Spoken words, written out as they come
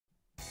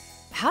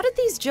how did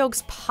these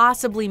jokes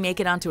possibly make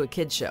it onto a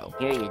kid's show?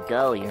 Here you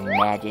go, Your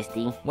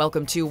Majesty.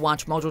 Welcome to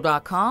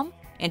WatchMojo.com,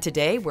 and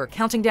today we're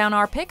counting down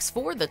our picks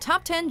for the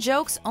top 10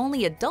 jokes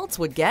only adults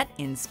would get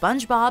in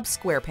SpongeBob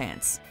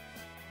SquarePants.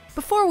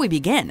 Before we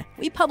begin,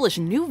 we publish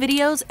new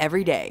videos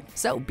every day,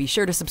 so be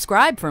sure to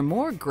subscribe for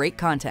more great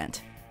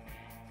content.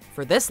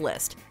 For this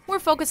list, we're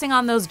focusing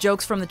on those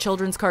jokes from the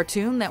children's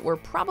cartoon that were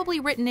probably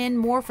written in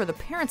more for the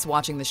parents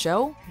watching the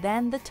show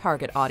than the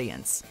target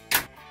audience.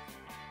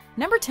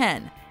 Number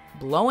 10.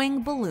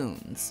 Blowing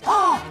balloons.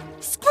 Oh,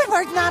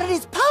 Squidward's not at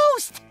his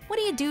post! What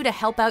do you do to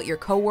help out your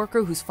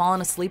coworker who's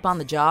fallen asleep on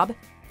the job?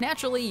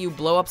 Naturally, you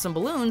blow up some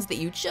balloons that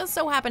you just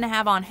so happen to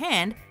have on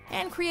hand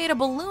and create a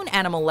balloon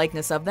animal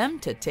likeness of them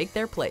to take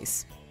their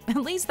place. At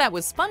least that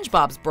was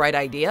SpongeBob's bright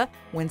idea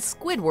when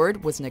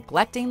Squidward was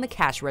neglecting the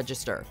cash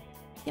register.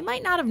 You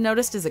might not have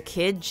noticed as a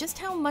kid just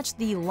how much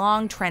the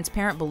long,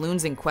 transparent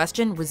balloons in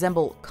question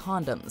resemble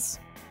condoms.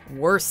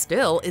 Worse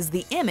still is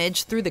the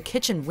image through the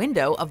kitchen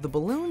window of the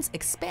balloons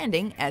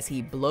expanding as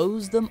he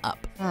blows them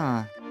up.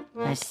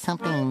 There's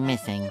something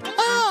missing.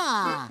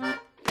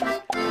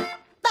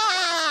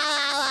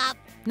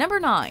 Number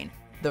 9.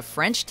 The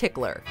French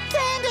Tickler.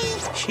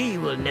 She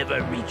will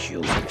never reach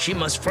you. She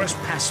must first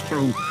pass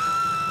through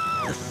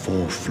the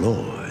 4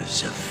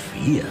 floors of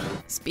fear.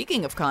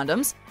 Speaking of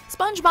condoms,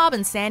 SpongeBob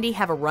and Sandy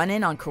have a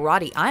run-in on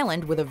Karate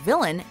Island with a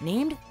villain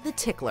named the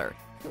Tickler,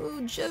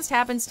 who just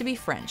happens to be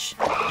French.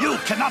 You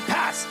cannot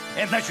pass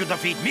unless you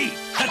defeat me,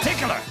 the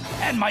Tickler,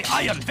 and my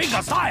iron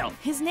finger style.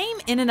 His name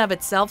in and of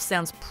itself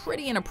sounds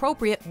pretty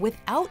inappropriate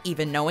without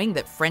even knowing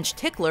that French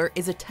Tickler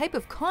is a type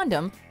of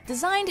condom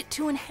designed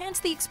to enhance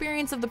the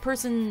experience of the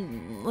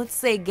person, let's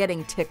say,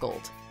 getting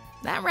tickled.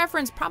 That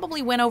reference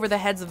probably went over the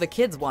heads of the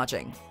kids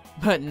watching.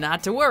 But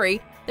not to worry,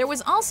 there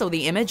was also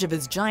the image of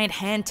his giant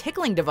hand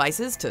tickling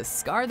devices to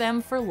scar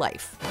them for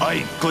life.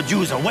 I could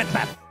use a wet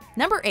map.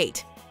 Number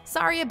 8.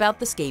 Sorry about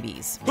the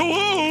scabies.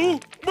 Hello,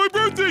 my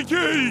birthday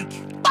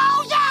cake!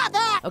 Oh yeah,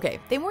 that!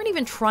 Okay, they weren't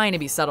even trying to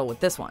be subtle with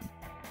this one.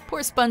 Poor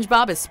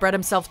SpongeBob has spread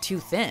himself too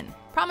thin,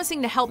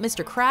 promising to help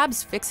Mr.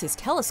 Krabs fix his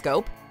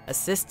telescope,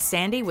 assist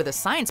Sandy with a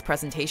science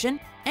presentation,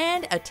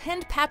 and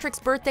attend Patrick's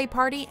birthday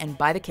party and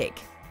buy the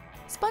cake.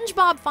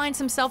 SpongeBob finds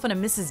himself in a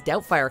Mrs.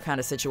 Doubtfire kind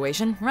of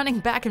situation, running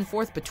back and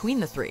forth between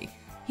the three.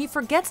 He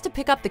forgets to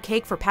pick up the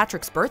cake for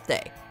Patrick's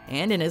birthday,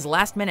 and in his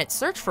last-minute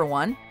search for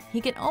one, he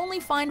can only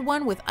find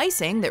one with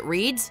icing that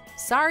reads,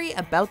 "Sorry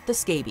about the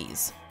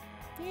scabies."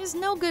 There's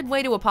no good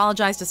way to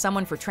apologize to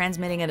someone for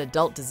transmitting an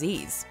adult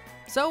disease.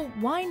 So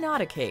why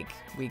not a cake,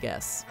 we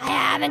guess? I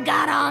haven't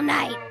got all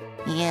night.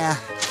 Yeah,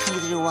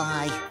 neither do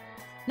I.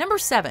 Number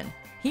 7.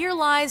 Here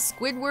lies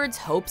Squidward's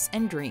hopes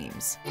and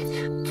dreams.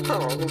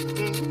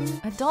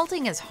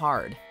 Adulting is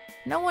hard.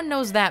 No one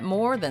knows that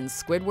more than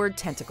Squidward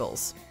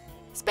Tentacles.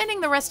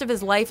 Spending the rest of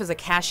his life as a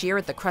cashier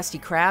at the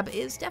Krusty Krab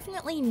is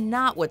definitely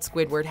not what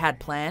Squidward had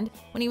planned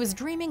when he was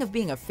dreaming of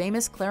being a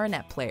famous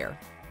clarinet player.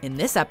 In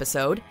this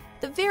episode,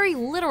 the very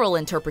literal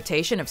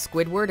interpretation of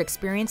Squidward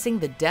experiencing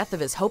the death of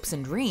his hopes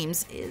and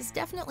dreams is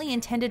definitely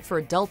intended for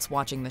adults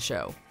watching the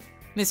show.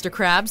 Mr.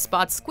 Krabs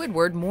spots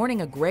Squidward mourning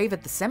a grave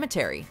at the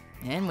cemetery,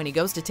 and when he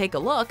goes to take a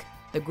look,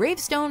 the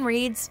gravestone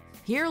reads,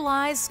 "Here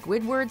lies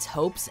Squidward's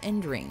hopes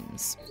and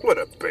dreams." What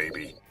a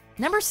baby.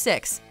 Number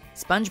 6.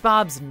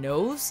 SpongeBob's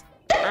nose.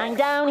 I'm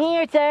down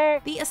here,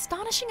 sir. The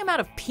astonishing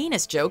amount of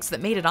penis jokes that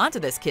made it onto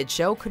this kid's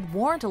show could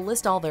warrant a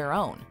list all their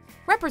own.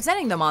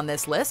 Representing them on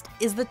this list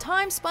is the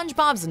time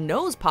SpongeBob's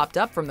nose popped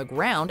up from the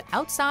ground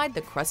outside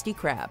the Krusty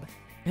Krab.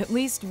 At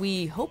least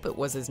we hope it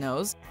was his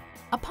nose.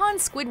 Upon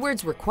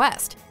Squidward's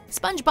request,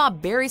 SpongeBob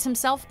buries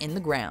himself in the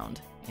ground.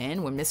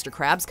 And when Mr.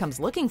 Krabs comes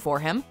looking for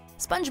him,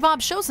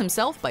 SpongeBob shows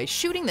himself by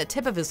shooting the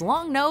tip of his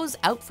long nose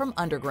out from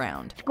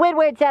underground.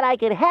 Squidward said I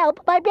could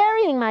help by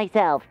burying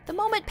myself. The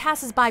moment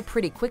passes by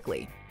pretty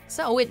quickly,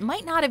 so it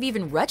might not have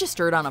even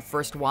registered on a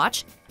first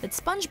watch that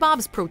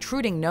SpongeBob's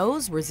protruding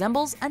nose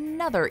resembles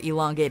another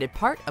elongated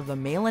part of the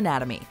male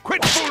anatomy.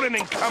 Quit fooling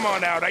and come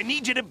on out. I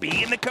need you to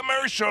be in the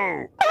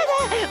commercial.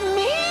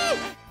 Me?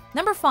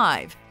 Number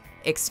 5.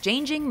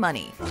 Exchanging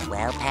money.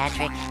 Well,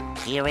 Patrick,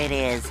 here it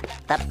is.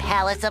 The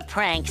Palace of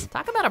Pranks.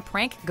 Talk about a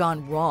prank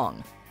gone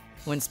wrong.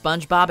 When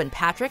SpongeBob and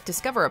Patrick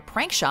discover a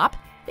prank shop,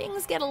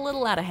 things get a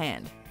little out of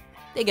hand.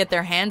 They get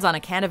their hands on a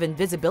can of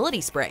invisibility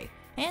spray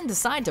and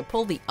decide to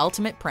pull the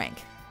ultimate prank.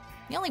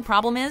 The only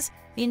problem is,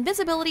 the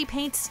invisibility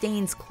paint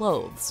stains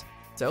clothes.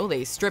 So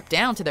they strip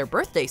down to their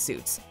birthday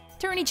suits,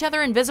 turn each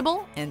other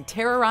invisible, and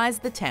terrorize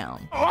the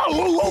town.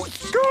 Oh,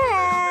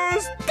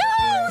 scores!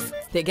 Ghost!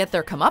 They get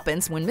their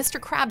comeuppance when Mr.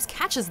 Krabs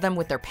catches them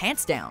with their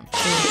pants down.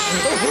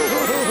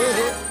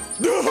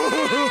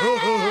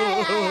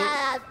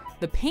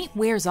 The paint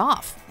wears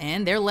off,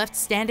 and they're left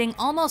standing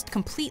almost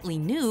completely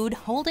nude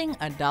holding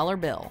a dollar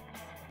bill.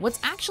 What's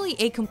actually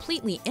a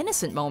completely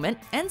innocent moment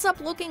ends up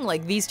looking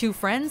like these two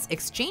friends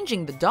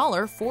exchanging the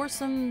dollar for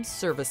some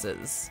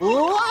services.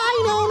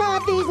 I know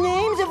not these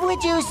names of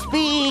which you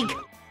speak.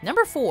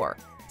 Number 4.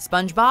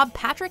 SpongeBob,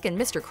 Patrick, and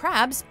Mr.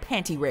 Krabs'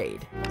 Panty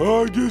Raid.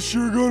 I guess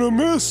you're gonna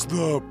miss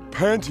the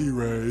panty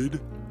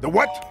raid. The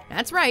what?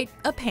 That's right,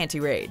 a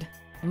panty raid.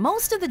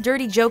 Most of the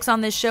dirty jokes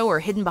on this show are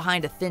hidden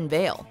behind a thin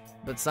veil,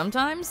 but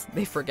sometimes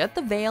they forget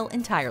the veil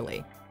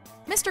entirely.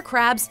 Mr.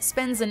 Krabs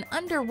spends an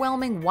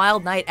underwhelming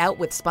wild night out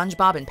with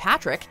SpongeBob and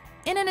Patrick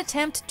in an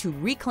attempt to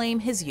reclaim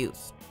his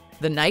youth.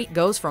 The night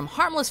goes from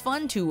harmless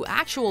fun to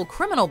actual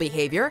criminal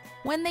behavior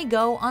when they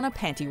go on a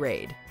panty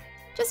raid.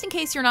 Just in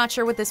case you're not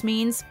sure what this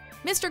means,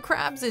 Mr.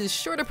 Krabs is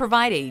sure to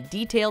provide a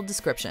detailed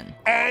description.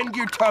 And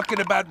you're talking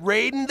about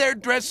raiding their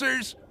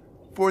dressers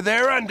for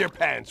their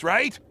underpants,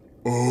 right?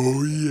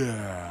 Oh,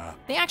 yeah.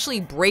 They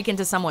actually break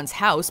into someone's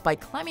house by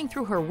climbing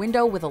through her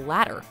window with a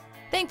ladder.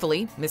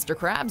 Thankfully, Mr.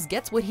 Krabs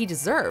gets what he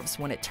deserves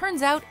when it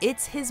turns out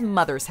it's his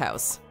mother's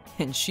house,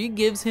 and she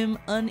gives him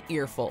an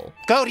earful.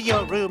 Go to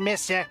your room,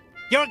 mister.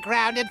 You're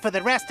grounded for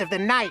the rest of the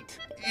night.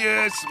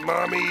 Yes,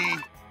 Mommy.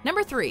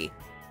 Number 3,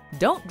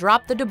 don't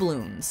drop the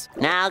doubloons.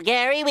 Now,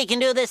 Gary, we can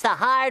do this the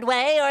hard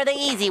way or the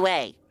easy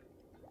way.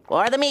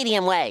 Or the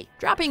medium way.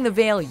 Dropping the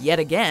veil yet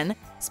again,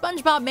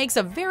 SpongeBob makes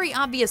a very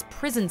obvious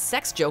prison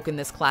sex joke in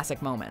this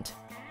classic moment.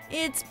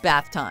 It's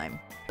bath time,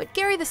 but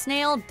Gary the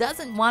Snail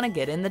doesn't want to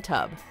get in the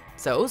tub.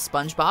 So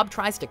SpongeBob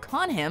tries to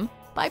con him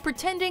by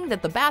pretending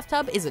that the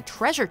bathtub is a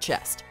treasure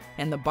chest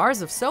and the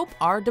bars of soap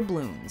are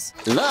doubloons.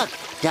 Look,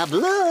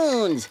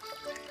 doubloons!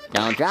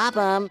 Don't drop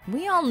them.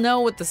 We all know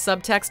what the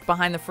subtext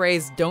behind the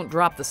phrase "don't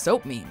drop the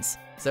soap" means.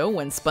 So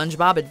when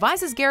SpongeBob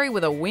advises Gary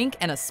with a wink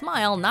and a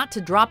smile not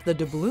to drop the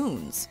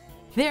doubloons,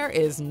 there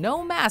is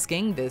no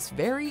masking this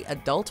very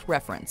adult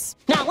reference.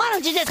 Now, why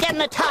don't you just get in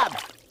the tub?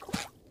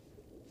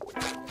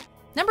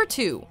 Number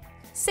 2,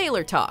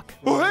 sailor talk.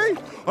 Oh, hey,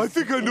 I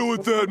think I know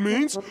what that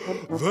means.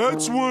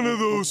 That's one of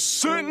those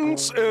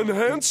sentence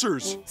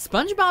enhancers.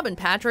 SpongeBob and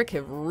Patrick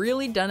have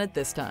really done it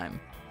this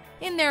time.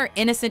 In their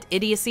innocent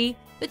idiocy,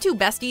 the two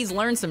besties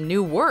learn some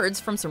new words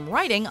from some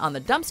writing on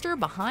the dumpster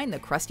behind the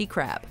Krusty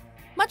Krab.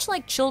 Much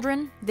like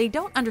children, they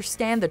don't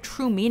understand the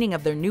true meaning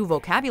of their new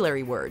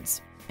vocabulary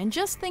words, and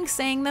just think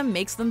saying them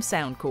makes them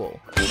sound cool.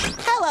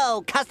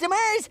 Hello,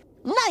 customers!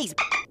 Nice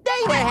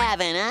day we're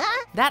having,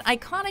 huh? That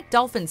iconic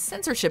dolphin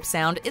censorship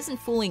sound isn't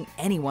fooling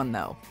anyone,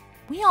 though.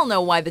 We all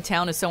know why the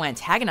town is so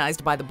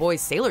antagonized by the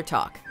boys' sailor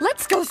talk.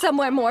 Let's go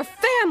somewhere more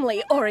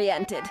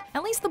family-oriented.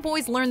 At least the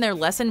boys learn their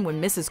lesson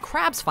when Mrs.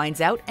 Krabs finds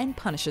out and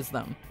punishes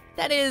them.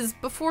 That is,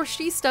 before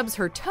she stubs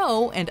her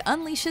toe and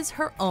unleashes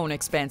her own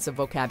expansive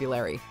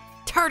vocabulary.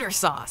 Tartar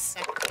sauce.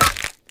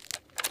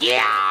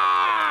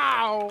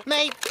 Yeah!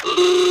 My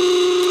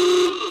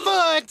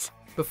foot!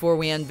 Before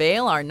we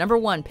unveil our number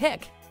 1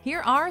 pick,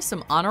 here are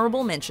some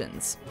honorable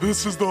mentions.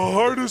 This is the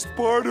hardest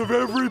part of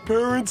every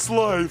parent's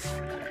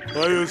life,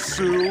 I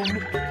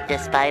assume.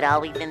 Despite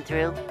all we've been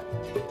through,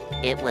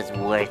 it was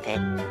worth it.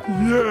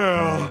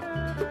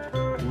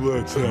 Yeah.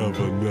 Let's have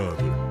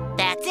another.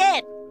 That's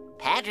it!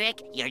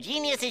 Patrick, your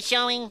genius is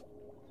showing.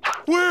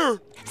 Where?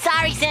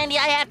 Sorry, Sandy,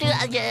 I have to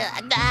go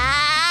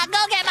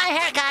get my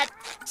haircut.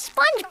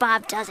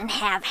 SpongeBob doesn't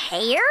have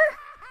hair?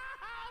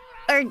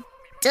 Or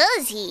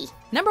does he?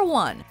 Number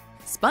 1,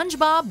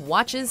 SpongeBob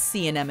watches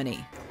Sea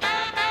Anemone.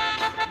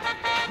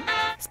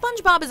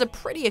 SpongeBob is a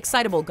pretty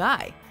excitable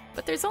guy,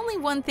 but there's only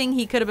one thing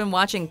he could have been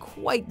watching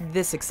quite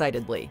this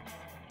excitedly.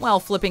 While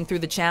flipping through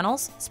the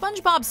channels,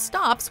 SpongeBob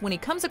stops when he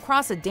comes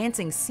across a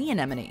dancing sea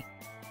anemone.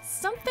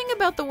 Something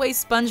about the way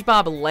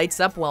SpongeBob lights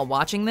up while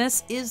watching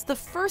this is the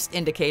first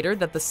indicator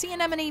that the sea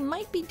anemone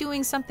might be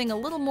doing something a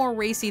little more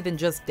racy than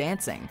just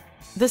dancing.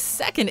 The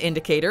second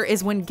indicator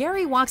is when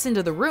Gary walks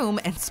into the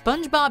room and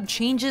SpongeBob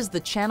changes the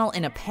channel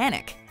in a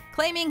panic,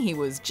 claiming he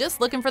was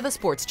just looking for the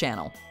sports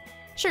channel.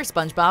 Sure,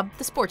 SpongeBob,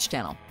 the sports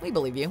channel. We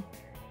believe you.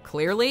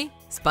 Clearly,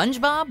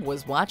 SpongeBob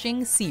was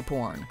watching sea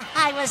porn.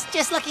 I was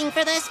just looking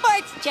for the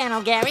sports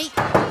channel, Gary.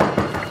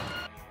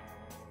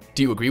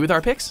 Do you agree with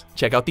our picks?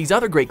 Check out these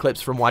other great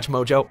clips from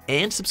WatchMojo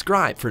and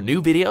subscribe for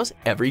new videos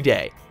every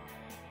day.